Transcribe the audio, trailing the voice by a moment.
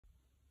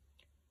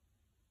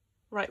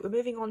Right, we're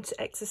moving on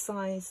to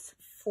exercise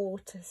 4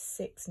 to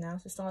 6 now.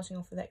 So starting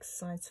off with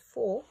exercise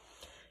 4,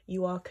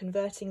 you are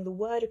converting the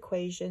word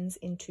equations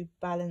into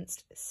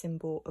balanced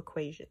symbol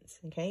equations.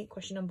 Okay,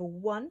 question number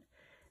 1.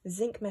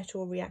 Zinc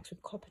metal reacts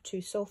with copper 2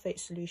 sulfate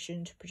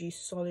solution to produce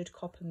solid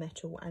copper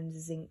metal and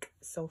zinc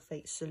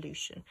sulfate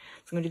solution.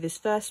 So I'm going to do this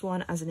first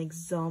one as an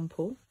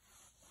example,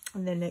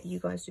 and then let you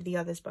guys do the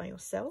others by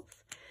yourself.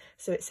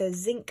 So it says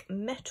zinc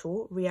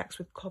metal reacts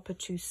with copper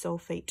 2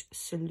 sulfate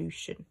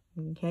solution.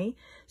 Okay,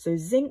 so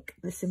zinc,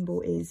 the symbol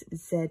is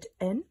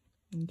Zn.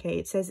 Okay,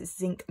 it says it's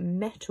zinc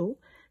metal,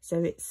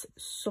 so it's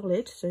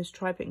solid. So let's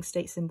try putting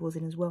state symbols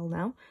in as well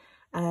now.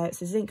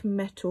 So zinc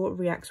metal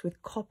reacts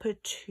with copper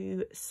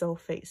 2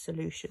 sulfate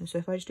solution. So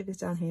if I just do this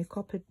down here,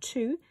 copper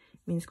 2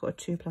 means it's got a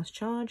 2 plus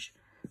charge.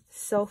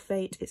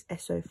 Sulfate is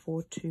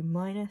SO4 2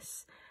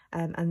 minus.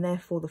 And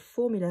therefore the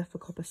formula for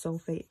copper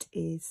sulfate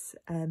is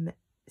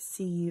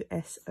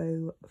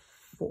CuSO4,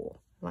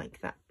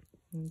 like that.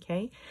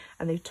 Okay,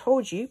 and they've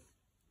told you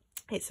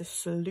it's a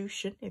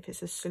solution. If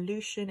it's a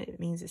solution, it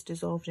means it's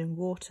dissolved in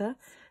water.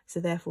 So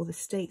therefore the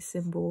state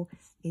symbol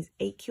is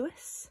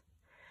aqueous.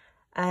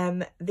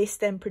 This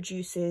then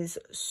produces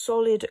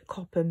solid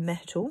copper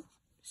metal.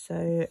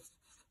 So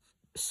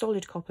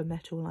solid copper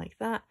metal like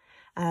that.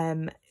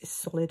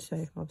 Solid,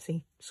 so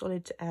obviously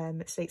solid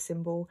state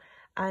symbol,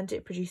 and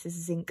it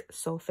produces zinc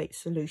sulfate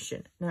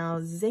solution. Now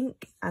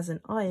zinc as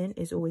an ion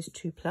is always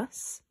 2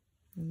 plus.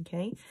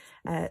 Okay,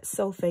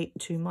 sulfate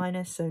 2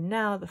 minus. So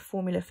now the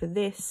formula for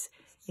this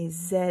is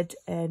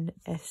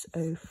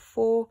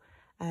ZnSO4.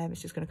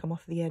 It's just going to come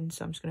off at the end,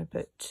 so I'm just going to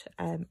put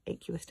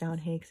aqueous down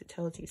here because it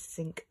tells you it's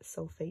zinc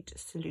sulfate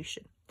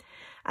solution.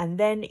 And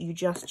then you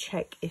just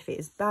check if it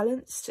is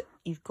balanced.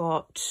 You've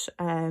got,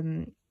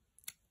 obviously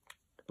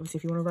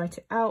if you want to write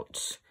it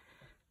out,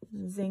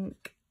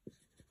 zinc,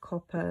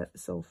 copper,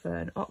 sulfur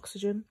and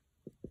oxygen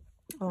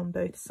on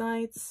both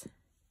sides.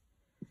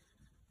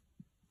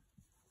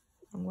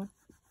 Wrong one.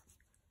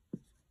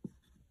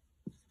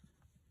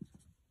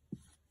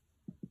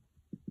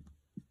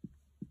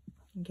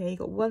 Okay, you've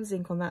got 1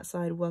 zinc on that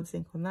side, 1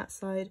 zinc on that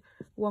side,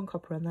 1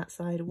 copper on that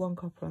side, 1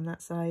 copper on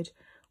that side,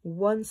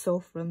 1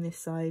 sulfur on this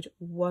side,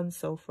 1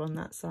 sulfur on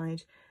that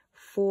side,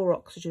 4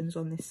 oxygens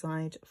on this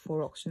side,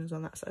 4 oxygens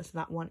on that side. So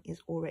that one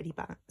is already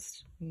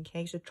balanced.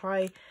 Okay, so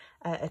try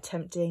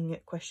attempting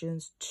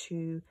questions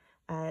 2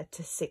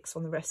 to 6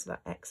 on the rest of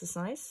that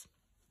exercise.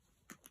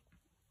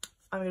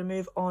 I'm going to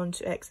move on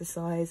to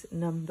exercise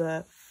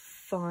number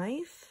 5.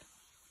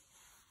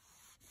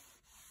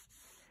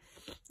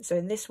 So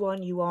in this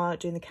one, you are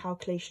doing the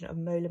calculation of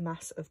molar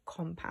mass of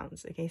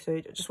compounds. Okay, so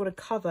I just want to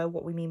cover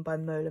what we mean by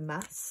molar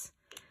mass.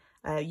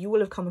 You will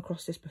have come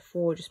across this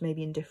before, just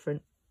maybe in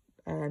different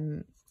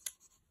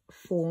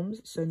forms.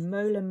 So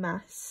molar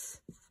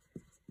mass,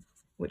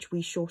 which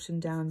we shorten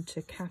down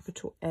to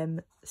capital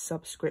M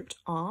subscript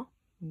R.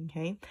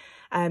 Okay,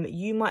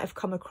 you might have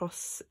come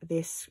across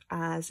this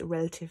as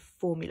relative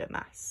formula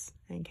mass.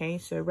 Okay,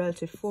 so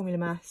relative formula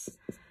mass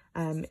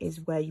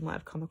is where you might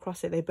have come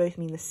across it. They both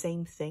mean the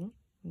same thing.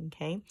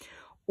 Okay,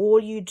 all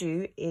you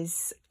do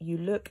is you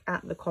look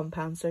at the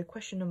compound. So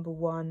question number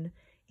 1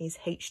 is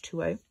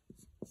H2O,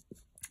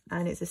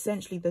 and it's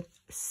essentially the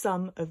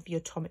sum of the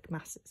atomic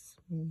masses.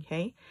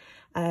 Okay,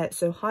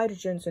 so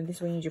hydrogen, so this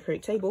is where you need your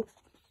periodic table.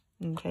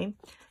 Okay,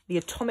 the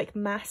atomic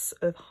mass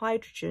of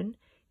hydrogen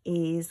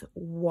is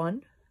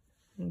 1.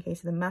 Okay,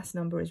 so the mass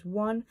number is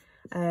 1.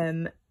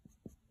 The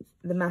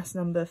mass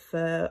number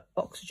for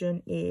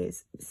oxygen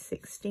is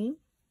 16.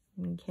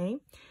 Okay,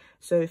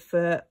 so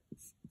for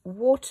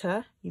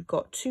water, you've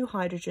got 2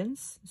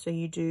 hydrogens, so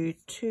you do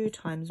 2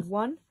 times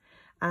 1,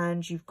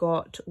 and you've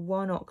got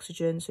 1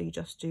 oxygen, so you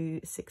just do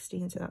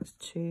 16, so that's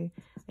 2,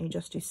 and you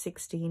just do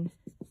 16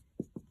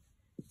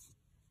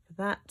 for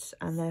that,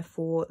 and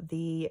therefore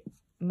the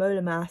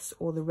molar mass,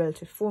 or the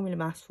relative formula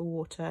mass for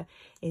water,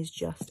 is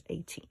just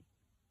 18.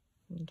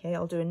 Okay,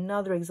 I'll do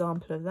another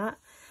example of that.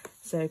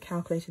 So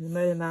calculating the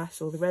molar mass,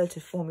 or the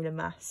relative formula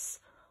mass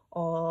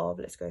of,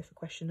 let's go for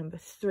question number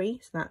 3.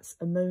 So that's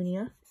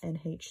ammonia,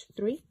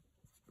 NH3.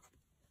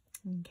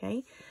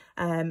 Okay,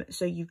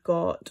 so you've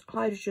got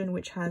hydrogen,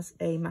 which has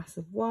a mass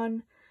of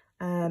 1,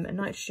 and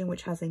nitrogen,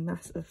 which has a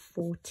mass of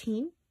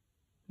 14.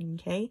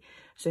 Okay,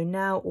 so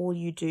now all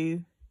you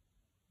do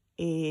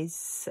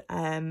is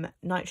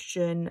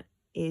nitrogen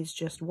is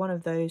just one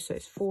of those, so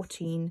it's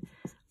 14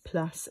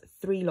 plus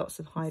 3 lots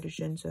of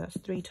hydrogen, so that's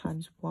 3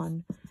 times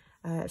 1,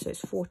 so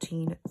it's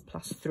 14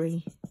 plus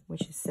 3,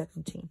 which is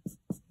 17.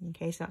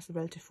 Okay, so that's the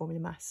relative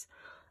formula mass,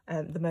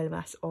 the molar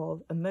mass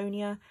of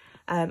ammonia,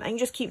 and you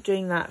just keep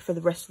doing that for the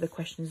rest of the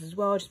questions as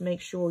well. Just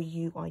make sure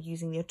you are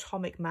using the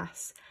atomic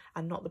mass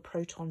and not the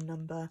proton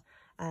number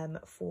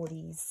for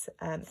these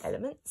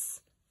elements.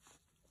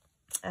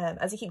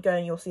 As you keep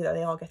going, you'll see that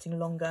they are getting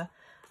longer.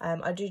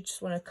 I do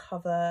just want to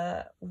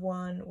cover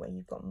one where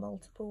you've got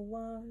multiple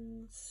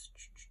ones.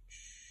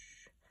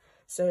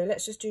 So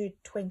let's just do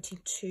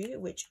 22,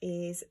 which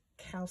is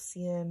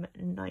calcium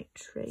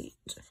nitrate.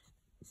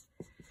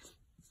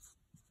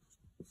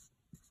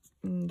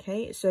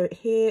 Okay, so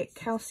here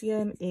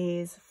calcium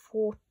is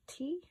 40,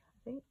 I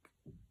think,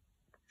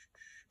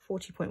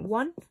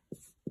 40.1.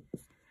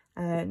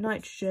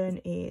 Nitrogen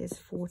is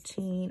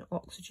 14,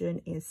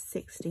 oxygen is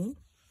 16.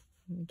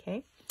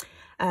 Okay,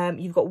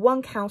 you've got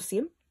 1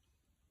 calcium,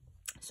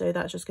 so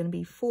that's just going to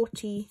be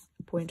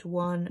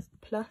 40.1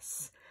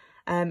 plus.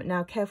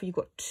 Now careful, you've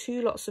got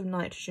 2 lots of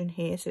nitrogen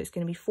here, so it's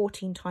going to be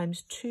 14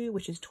 times 2,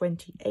 which is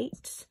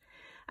 28.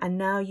 And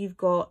now you've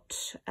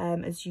got,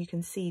 as you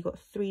can see, you've got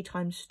 3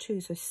 times 2,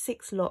 so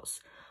 6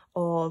 lots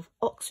of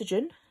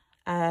oxygen.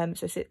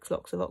 So 6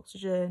 lots of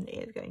oxygen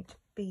is going to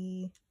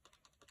be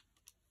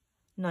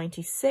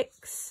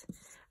 96.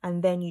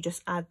 And then you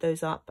just add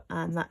those up,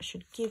 and that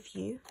should give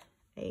you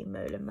a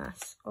molar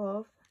mass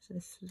of, so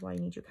this is why you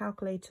need your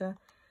calculator.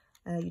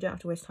 You don't have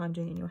to waste time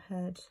doing it in your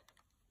head.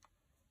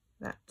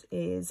 That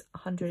is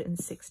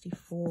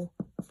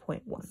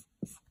 164.1.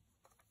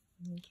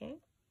 Okay.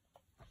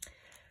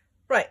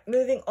 Right,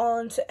 moving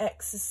on to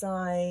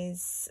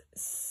exercise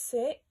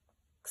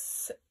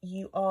 6.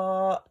 You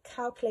are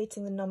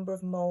calculating the number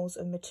of moles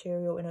of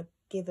material in a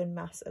given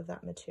mass of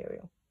that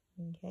material.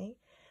 Okay.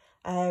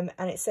 And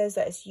it says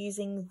that it's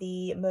using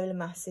the molar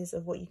masses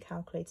of what you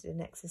calculated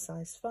in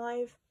exercise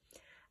 5,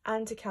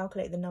 and to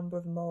calculate the number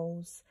of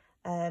moles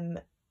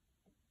to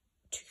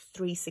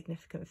 3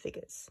 significant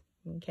figures.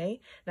 Okay,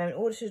 now in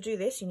order to do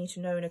this, you need to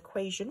know an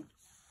equation,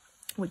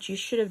 which you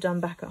should have done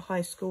back at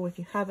high school. If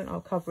you haven't,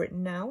 I'll cover it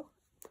now.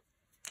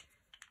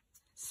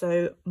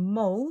 So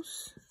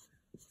moles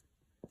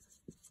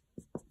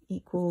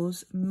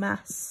equals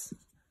mass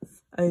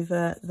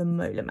over the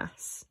molar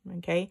mass.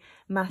 Okay,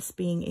 mass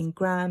being in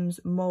grams,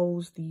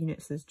 moles, the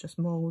units is just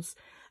moles,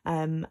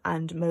 and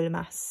molar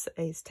mass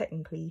is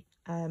technically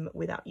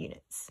without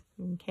units.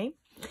 Okay,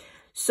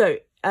 so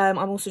I'm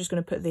also just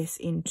going to put this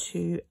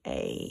into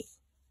a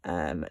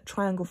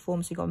triangle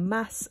form. So you've got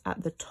mass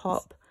at the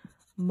top,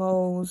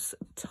 moles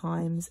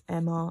times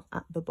mR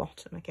at the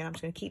bottom. Okay, I'm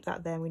just going to keep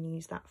that there. We're going to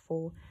use that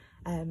for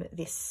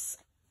this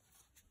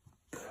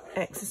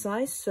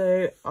exercise.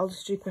 So I'll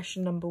just do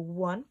question number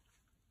 1.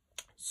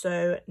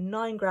 So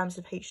 9 grams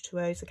of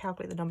H2O, so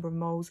calculate the number of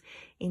moles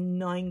in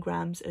 9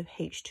 grams of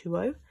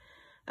H2O.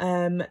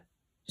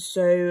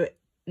 So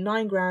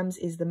 9 grams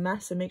is the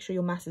mass, so make sure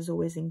your mass is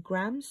always in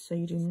grams. So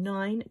you do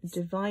 9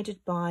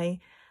 divided by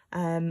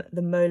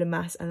the molar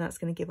mass, and that's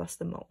going to give us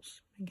the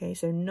moles. Okay,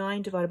 so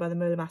 9 divided by the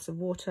molar mass of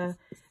water,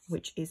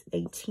 which is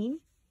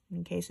 18.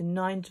 Okay, so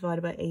 9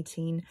 divided by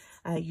 18,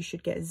 you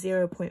should get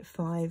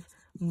 0.5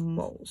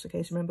 moles.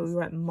 Okay, so remember we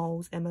write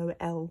moles,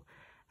 M-O-L,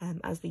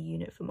 as the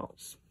unit for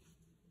moles.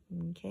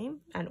 Okay,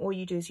 and all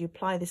you do is you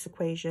apply this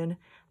equation,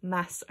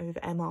 mass over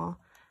mR,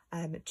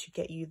 to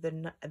get you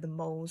the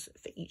moles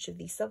for each of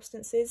these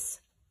substances.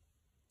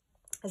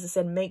 As I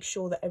said, make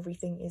sure that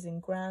everything is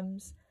in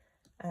grams,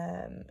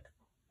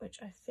 which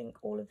I think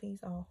all of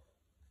these are,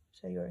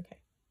 so you're okay.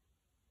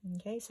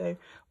 Okay, so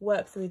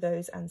work through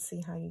those and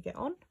see how you get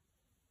on.